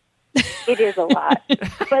 It is a lot.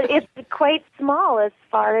 But it's quite small as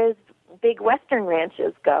far as big Western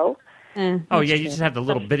ranches go. Oh, yeah, you just have the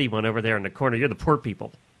little bitty one over there in the corner. You're the poor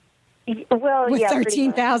people. Well, with yeah,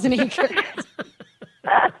 13,000 acres.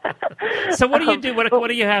 So what do you do? What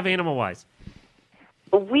do you have animal-wise?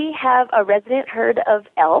 We have a resident herd of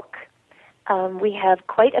elk. We have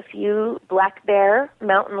quite a few black bear,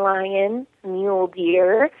 mountain lion, mule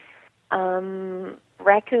deer,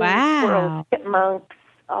 raccoons, squirrels, chipmunks,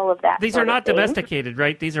 all of that. These are not domesticated,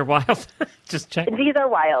 right? These are wild. Just checking. These are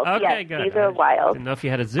wild. Okay, yes, good. These are wild. Didn't know if you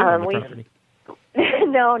had a zoo on the property.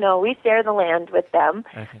 No, we share the land with them.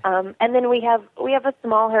 Okay. And then we have a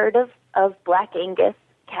small herd of Black Angus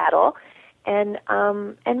cattle, and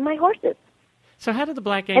my horses. So how do the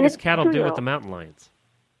Black Angus cattle do with the mountain lions?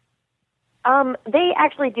 They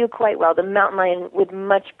actually do quite well. The mountain lion would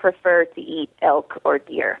much prefer to eat elk or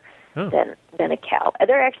deer than a cow.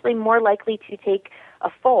 They're actually more likely to take a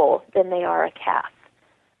foal than they are a calf.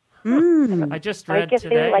 I just read I guess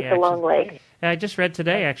today. they like the long legs. I just read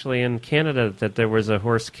today, actually, in Canada, that there was a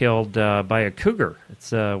horse killed by a cougar.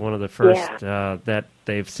 It's one of the first that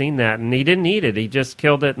they've seen that, and he didn't eat it. He just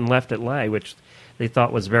killed it and left it lay, which they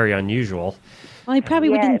thought was very unusual. Well, he probably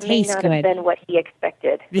didn't taste good. It may not have been what he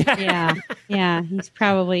expected. Yeah. He's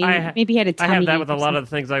probably maybe he had a tummy. I have that with a lot of the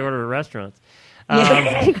things I order at restaurants.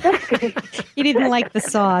 Yeah, exactly. He didn't like the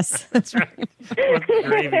sauce. That's right. The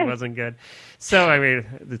gravy wasn't good. So, I mean,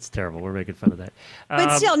 it's terrible. We're making fun of that.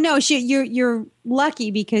 But still, no, you're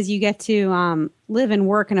lucky because you get to live and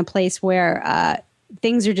work in a place where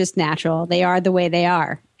things are just natural. They are the way they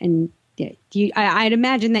are. And I'd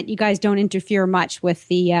imagine that you guys don't interfere much with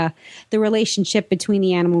the relationship between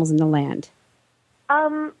the animals and the land.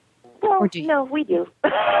 Well, no, we do.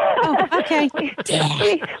 Oh, okay.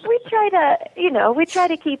 we try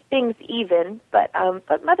to keep things even, but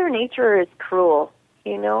Mother Nature is cruel.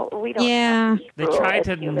 You know, we don't. Yeah. They try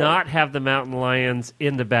to not have the mountain lions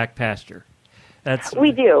in the back pasture.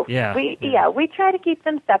 We do. Yeah. We try to keep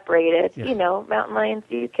them separated. Yeah. You know, mountain lions,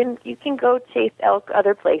 you can go chase elk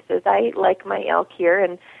other places. I like my elk here,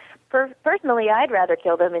 and personally, I'd rather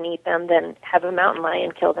kill them and eat them than have a mountain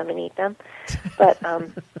lion kill them and eat them. But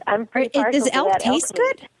I'm pretty partial Does to elk that taste elk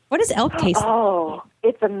meat. good? What does elk taste like? Oh,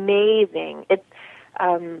 it's amazing.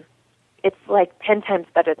 It's like 10 times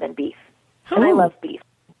better than beef. And I love beef.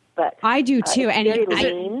 But I do too. it's And very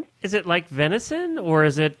lean. Is it like venison, or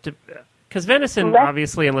is it... Because venison,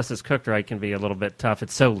 obviously, unless it's cooked right, can be a little bit tough.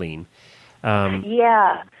 It's so lean.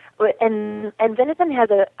 Yeah. And venison has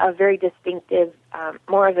a very distinctive,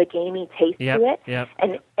 more of a gamey taste to it. Yep.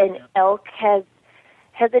 And elk has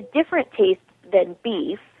a different taste than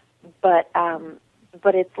beef, but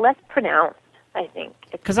it's less pronounced, I think.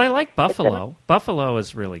 Because I like buffalo. Buffalo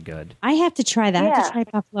is really good. I have to try that. I have to try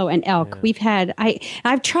buffalo and elk. Yeah.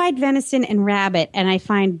 I've tried venison and rabbit, and I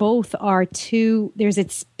find both are there's a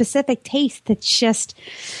specific taste that's just,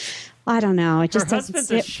 I don't know. It just Her doesn't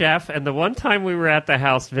husband's sit. a chef, and the one time we were at the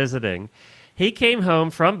house visiting, he came home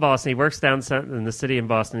from Boston. He works down in the city in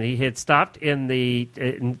Boston. He had stopped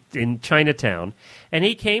in Chinatown, and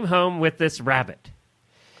he came home with this rabbit.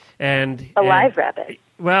 A live rabbit.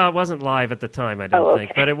 Well, it wasn't live at the time, I don't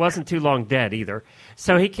think, but it wasn't too long dead either.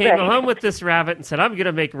 So he came home with this rabbit and said, I'm going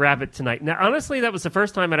to make rabbit tonight. Now, honestly, that was the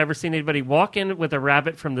first time I'd ever seen anybody walk in with a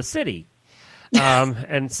rabbit from the city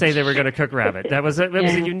and say they were going to cook rabbit. That was a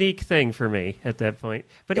unique thing for me at that point.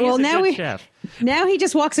 But he's a good chef. Now he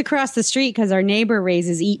just walks across the street because our neighbor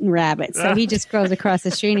raises eating rabbits. So he just goes across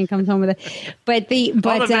the street and comes home with it. But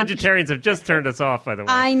all the vegetarians have just turned us off, by the way.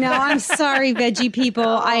 I know. I'm sorry, veggie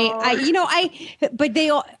people. But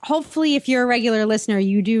they hopefully, if you're a regular listener,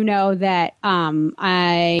 you do know that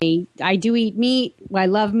I do eat meat. I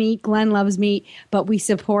love meat. Glenn loves meat, but we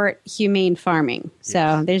support humane farming.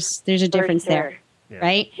 So there's a difference there,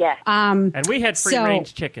 right? Yeah. And we had free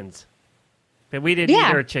range chickens. But we didn't eat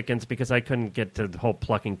our chickens because I couldn't get to the whole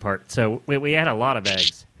plucking part. So we had a lot of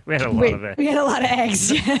eggs. We had a lot of eggs.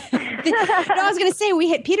 I was going to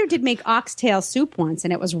say, Peter did make oxtail soup once,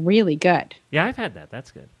 and it was really good. Yeah, I've had that.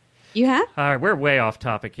 That's good. You have? All right, we're way off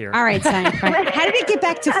topic here. All right, Simon. How did it get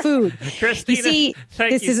back to food? Christina,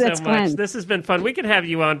 thank you so much. Glenn. This has been fun. We could have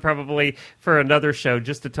you on probably for another show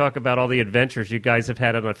just to talk about all the adventures you guys have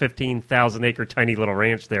had on a 15,000-acre tiny little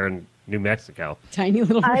ranch there in New Mexico. Tiny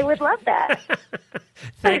little ranch. I would love that.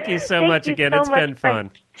 Thank you so much again. It's been fun.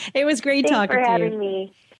 It was great talking to you. Thanks for having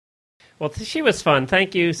me. Well, she was fun.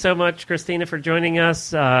 Thank you so much, Christina, for joining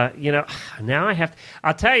us. Now I have to,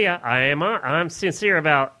 I'll tell you, I'm sincere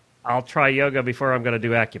about I'll try yoga before I'm going to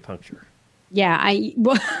do acupuncture. Yeah, I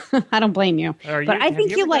don't blame you. But I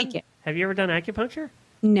think you'll like it. Have you ever done acupuncture?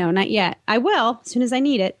 No, not yet. I will as soon as I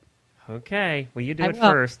need it. Okay. Well, you do it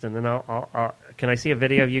first, and then I'll can I see a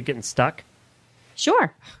video of you getting stuck?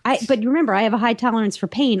 Sure. But remember, I have a high tolerance for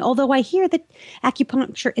pain, although I hear that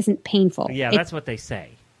acupuncture isn't painful. Yeah, that's what they say.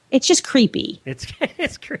 It's just creepy. It's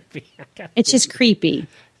creepy. It's just creepy.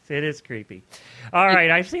 It is creepy. All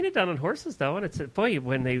right, I've seen it done on horses though, and it's boy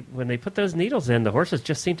when they put those needles in, the horses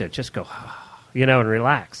just seem to just go, and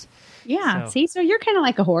relax. Yeah. So you're kind of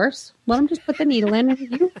like a horse. Let them just put the needle in, and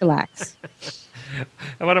you relax.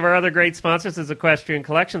 And one of our other great sponsors is Equestrian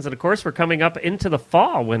Collections, and of course we're coming up into the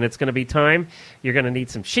fall when it's going to be time. You're going to need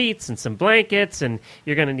some sheets and some blankets, and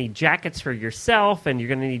you're going to need jackets for yourself, and you're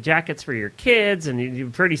going to need jackets for your kids,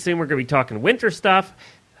 and pretty soon we're going to be talking winter stuff.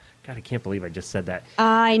 God, I can't believe I just said that.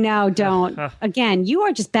 I know, don't. Again, you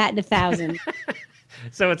are just batting 1,000.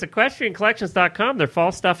 So it's equestriancollections.com. Their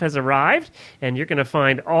fall stuff has arrived, and you're going to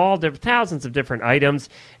find all the thousands of different items.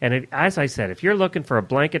 And as I said, if you're looking for a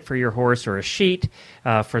blanket for your horse or a sheet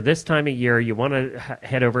for this time of year, you want to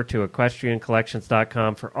head over to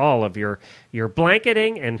equestriancollections.com for all of your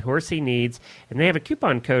blanketing and horsey needs. And they have a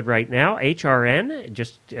coupon code right now, HRN.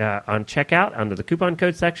 Just on checkout, under the coupon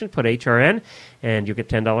code section, put HRN, and you'll get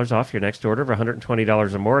 $10 off your next order of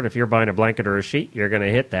 $120 or more. And if you're buying a blanket or a sheet, you're going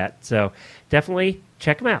to hit that. So definitely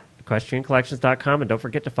check them out, equestriancollections.com, and don't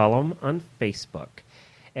forget to follow them on Facebook.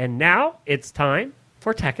 And now it's time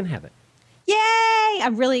for Tack and Habit. Yay!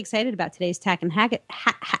 I'm really excited about today's Tack and Habit.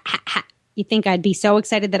 You think I'd be so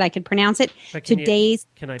excited that I could pronounce it? Today's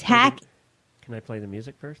Tack. Can I play the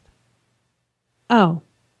music first? Oh.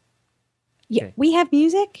 Yeah, okay. We have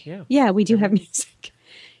music? Yeah, we do have music.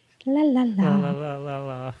 La la la. La la la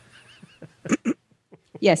la.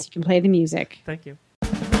 Yes, you can play the music. Thank you.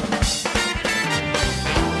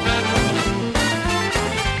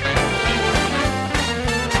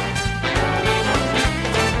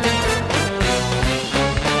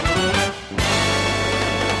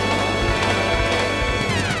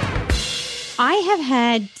 I have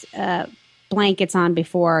had blankets on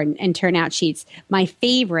before and turnout sheets. My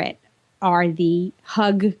favorite are the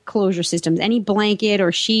hug closure systems. Any blanket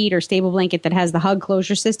or sheet or stable blanket that has the hug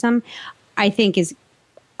closure system, I think is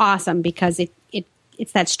awesome because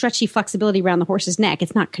it's that stretchy flexibility around the horse's neck.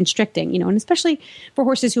 It's not constricting, and especially for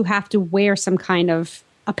horses who have to wear some kind of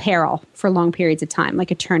apparel for long periods of time,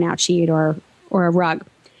 like a turnout sheet or a rug.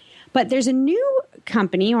 But there's a new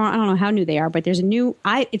company, or I don't know how new they are, but there's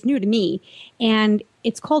it's new to me, and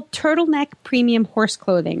it's called Turtleneck Premium Horse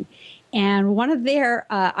Clothing. And one of their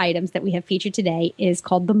items that we have featured today is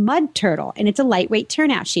called the Mud Turtle, and it's a lightweight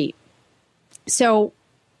turnout sheet. So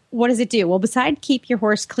what does it do? Well, besides keep your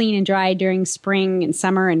horse clean and dry during spring and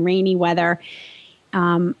summer and rainy weather,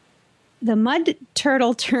 the Mud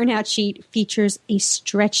Turtle turnout sheet features a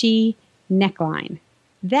stretchy neckline.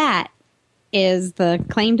 That is the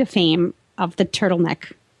claim to fame of the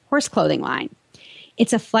Turtleneck horse clothing line.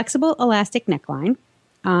 It's a flexible, elastic neckline,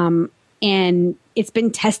 and it's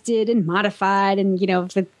been tested and modified, and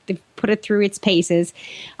they've put it through its paces.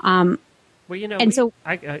 Well,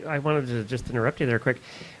 I wanted to just interrupt you there quick.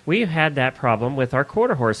 We've had that problem with our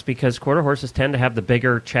quarter horse because quarter horses tend to have the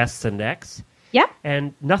bigger chests and necks. Yeah.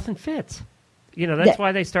 And nothing fits. That's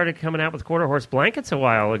why they started coming out with quarter horse blankets a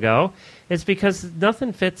while ago. It's because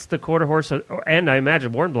nothing fits the quarter horse, and I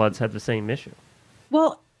imagine Warm Bloods had the same issue.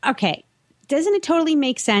 Well, okay. Doesn't it totally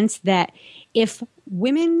make sense that if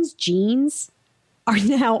women's jeans are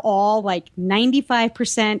now all like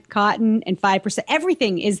 95% cotton and 5%,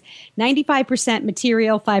 everything is 95%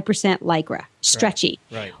 material, 5% Lycra, stretchy.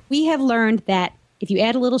 Right. We have learned that if you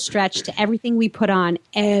add a little stretch to everything we put on,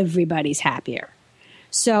 everybody's happier.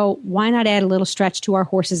 So why not add a little stretch to our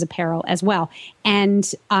horses' apparel as well? And,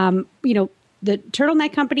 the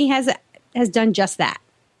Turtleneck Company has done just that.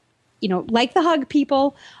 Like the Hug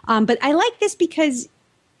people. But I like this because,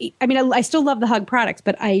 I still love the Hug products,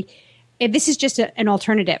 but this is just an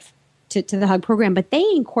alternative to the Hug program. But they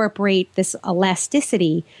incorporate this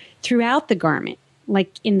elasticity throughout the garment.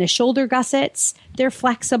 Like in the shoulder gussets, they're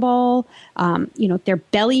flexible. Their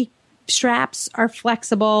belly straps are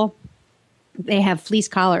flexible. They have fleece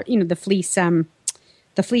collar, the fleece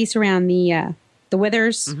around the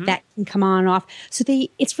withers that can come on and off. So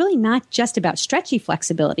it's really not just about stretchy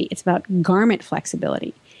flexibility. It's about garment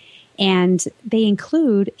flexibility. And they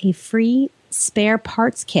include a free spare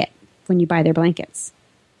parts kit when you buy their blankets.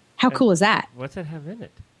 How cool is that? What's it have in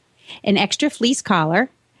it? An extra fleece collar,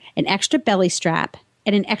 an extra belly strap,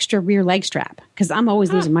 and an extra rear leg strap. Because I'm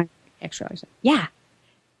always losing my extra leg strap. Yeah.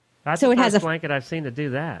 That's the first blanket I've seen to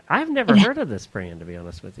do that. I've never heard of this brand, to be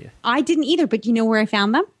honest with you. I didn't either, but you know where I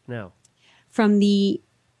found them? No. From the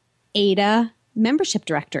ADA membership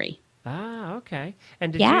directory. Ah, okay.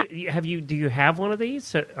 And do you have one of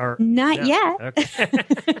these? Or Not yet. Okay.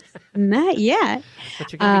 Not yet.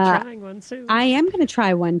 But you're going to be trying one soon. I am going to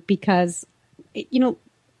try one because,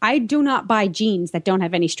 I do not buy jeans that don't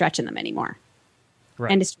have any stretch in them anymore.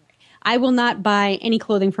 Right. And I will not buy any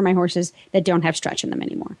clothing for my horses that don't have stretch in them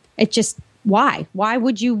anymore. It just, why? Why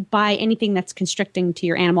would you buy anything that's constricting to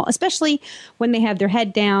your animal, especially when they have their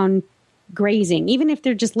head down grazing, even if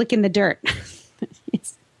they're just licking the dirt?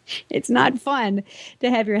 It's not fun to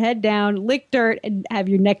have your head down, lick dirt, and have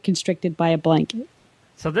your neck constricted by a blanket.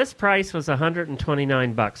 So this price was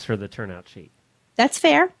 $129 for the turnout sheet. That's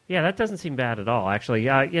fair. Yeah, that doesn't seem bad at all, actually.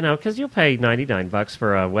 Because you'll pay $99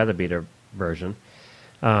 for a weather beater version.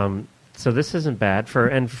 So this isn't bad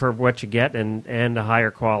for what you get and a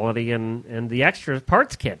higher quality and the extra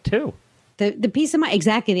parts kit too. The piece of mind,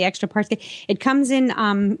 exactly, the extra parts kit. It comes in,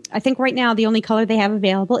 I think right now the only color they have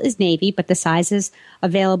available is navy, but the sizes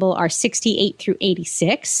available are 68 through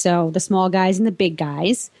 86. So the small guys and the big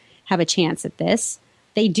guys have a chance at this.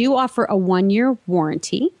 They do offer a 1-year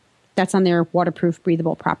warranty. That's on their waterproof,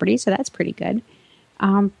 breathable properties, so that's pretty good.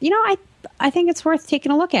 I think it's worth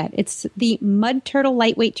taking a look at. It's the Mud Turtle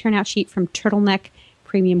Lightweight Turnout Sheet from Turtleneck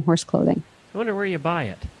Premium Horse Clothing. I wonder where you buy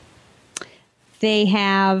it. They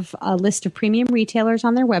have a list of premium retailers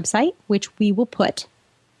on their website, which we will put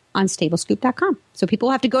on stablescoop.com. So people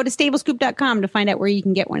will have to go to stablescoop.com to find out where you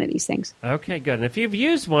can get one of these things. Okay, good. And if you've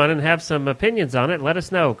used one and have some opinions on it, let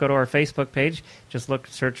us know. Go to our Facebook page. Just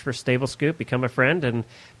search for Stable Scoop, become a friend, and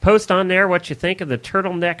post on there what you think of the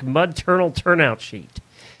Turtleneck Mud Turtle Turnout Sheet.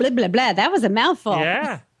 Blah, blah, blah. That was a mouthful.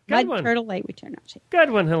 Yeah. Good Mud Turtle Lightweight Turnout Sheet. Good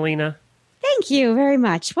one, Helena. Thank you very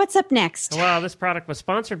much. What's up next? Well, this product was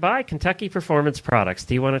sponsored by Kentucky Performance Products.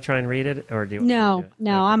 Do you want to try and read it? Or do you No, okay.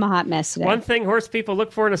 I'm a hot mess today. One thing horse people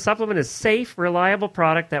look for in a supplement is safe, reliable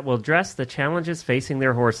product that will address the challenges facing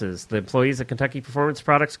their horses. The employees of Kentucky Performance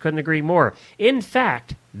Products couldn't agree more. In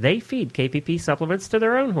fact, they feed KPP supplements to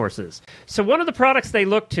their own horses. So one of the products they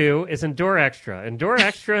look to is Endure Extra. Endure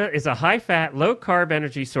Extra is a high-fat, low-carb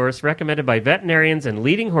energy source recommended by veterinarians and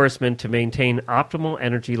leading horsemen to maintain optimal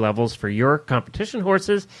energy levels for your competition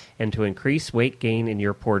horses and to increase weight gain in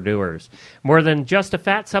your poor doers. More than just a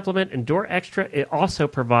fat supplement, Endure Extra it also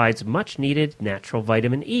provides much-needed natural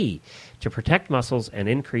vitamin E to protect muscles and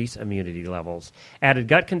increase immunity levels. Added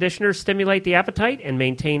gut conditioners stimulate the appetite and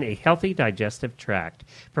maintain a healthy digestive tract.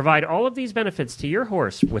 Provide all of these benefits to your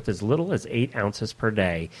horse with as little as 8 ounces per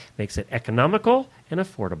day. Makes it economical and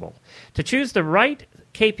affordable. To choose the right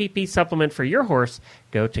KPP supplement for your horse,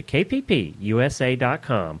 go to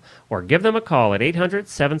kppusa.com or give them a call at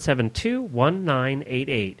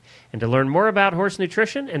 800-772-1988. And to learn more about horse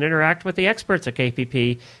nutrition and interact with the experts at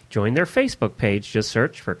KPP, join their Facebook page. Just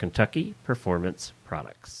search for Kentucky Performance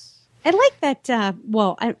Products. I like that. I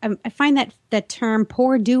find that term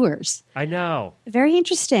poor doers. I know. Very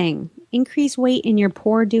interesting. Increase weight in your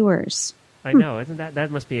poor doers. I know. Isn't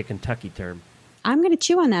that must be a Kentucky term? I'm going to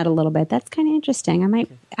chew on that a little bit. That's kind of interesting.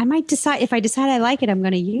 I might decide if I decide I like it, I'm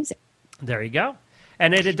going to use it. There you go.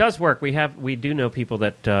 And it does work. We do know people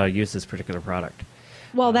that use this particular product.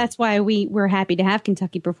 Well, that's why we're happy to have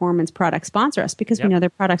Kentucky Performance Products sponsor us, because we know their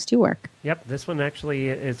products do work. Yep, this one actually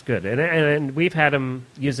is good. And we've had them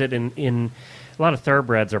use it in a lot of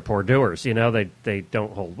thoroughbreds are poor doers. You know, they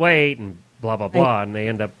don't hold weight and blah, blah, blah. Right. And they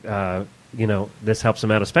end up, this helps them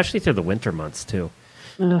out, especially through the winter months, too.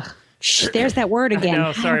 Ugh. Shh, there's that word again.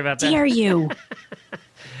 No, sorry about that. How dare you?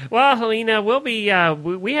 Well, Helena, we'll be.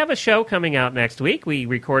 We have a show coming out next week. We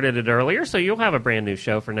recorded it earlier, so you'll have a brand new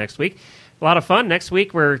show for next week. A lot of fun. Next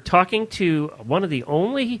week, we're talking to one of the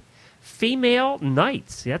only female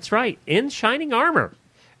knights. That's right, in shining armor,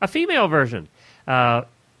 a female version. I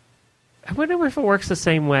wonder if it works the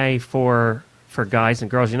same way for guys and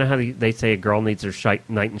girls. You know how they say a girl needs her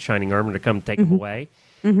knight in shining armor to come take them away?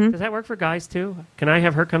 Mm-hmm. Does that work for guys, too? Can I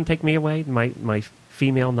have her come take me away, my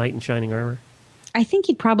female knight in shining armor? I think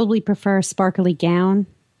you'd probably prefer a sparkly gown.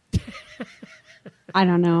 I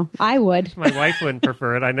don't know. I would. My wife wouldn't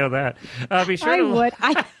prefer it. I know that. Be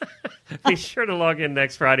sure to log in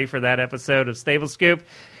next Friday for that episode of Stable Scoop.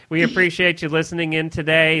 We appreciate you listening in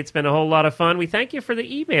today. It's been a whole lot of fun. We thank you for the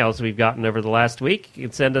emails we've gotten over the last week. You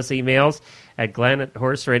can send us emails at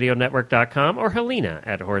Glenn@horseradionetwork.com or Helena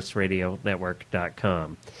at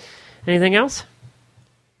horseradionetwork.com. Anything else?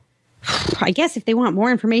 I guess if they want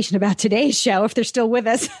more information about today's show, if they're still with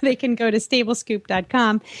us, they can go to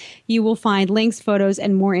stablescoop.com. You will find links, photos,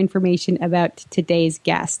 and more information about today's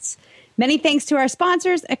guests. Many thanks to our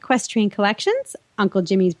sponsors, Equestrian Collections, Uncle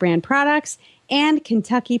Jimmy's Brand Products, and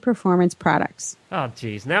Kentucky Performance Products. Oh,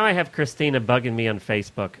 geez. Now I have Christina bugging me on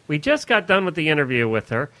Facebook. We just got done with the interview with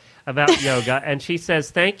her about yoga, and she says,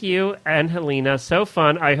 thank you and Helena. So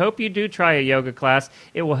fun. I hope you do try a yoga class.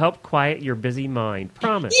 It will help quiet your busy mind.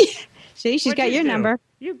 Promise. Yeah. See, she's got your number.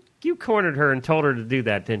 You cornered her and told her to do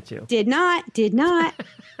that, didn't you? Did not.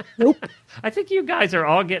 Nope. I think you guys are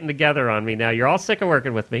all getting together on me now. You're all sick of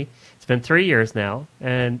working with me. It's been 3 years now.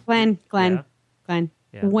 And Glenn.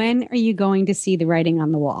 Yeah. When are you going to see the writing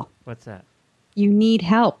on the wall? What's that? You need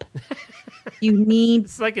help. You need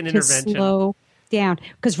it's like an to intervention. Slow down.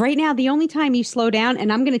 Because right now, the only time you slow down,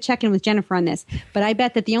 and I'm going to check in with Jennifer on this, but I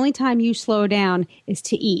bet that the only time you slow down is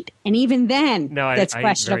to eat. And even then, that's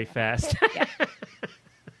questionable. I eat very fast. Yeah.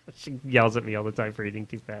 She yells at me all the time for eating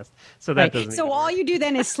too fast. So that doesn't. So all you do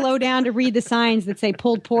then is slow down to read the signs that say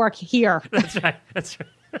pulled pork here. That's right.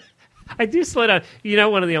 I do slow down. You know,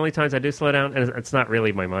 one of the only times I do slow down, and it's not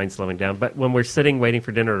really my mind slowing down, but when we're sitting waiting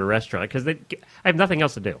for dinner at a restaurant, because I have nothing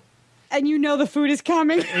else to do. And you know the food is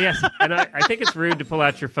coming. Yes, and I think it's rude to pull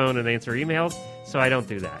out your phone and answer emails, so I don't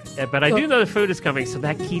do that. But I do know the food is coming, so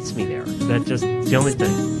that keeps me there. That's just the only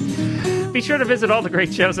thing. Be sure to visit all the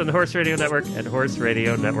great shows on the Horse Radio Network at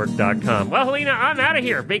horseradionetwork.com. Well, Helena, I'm out of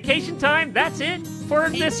here. Vacation time, that's it for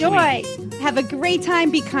this week. Enjoy. Have a great time.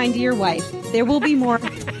 Be kind to your wife. There will be more.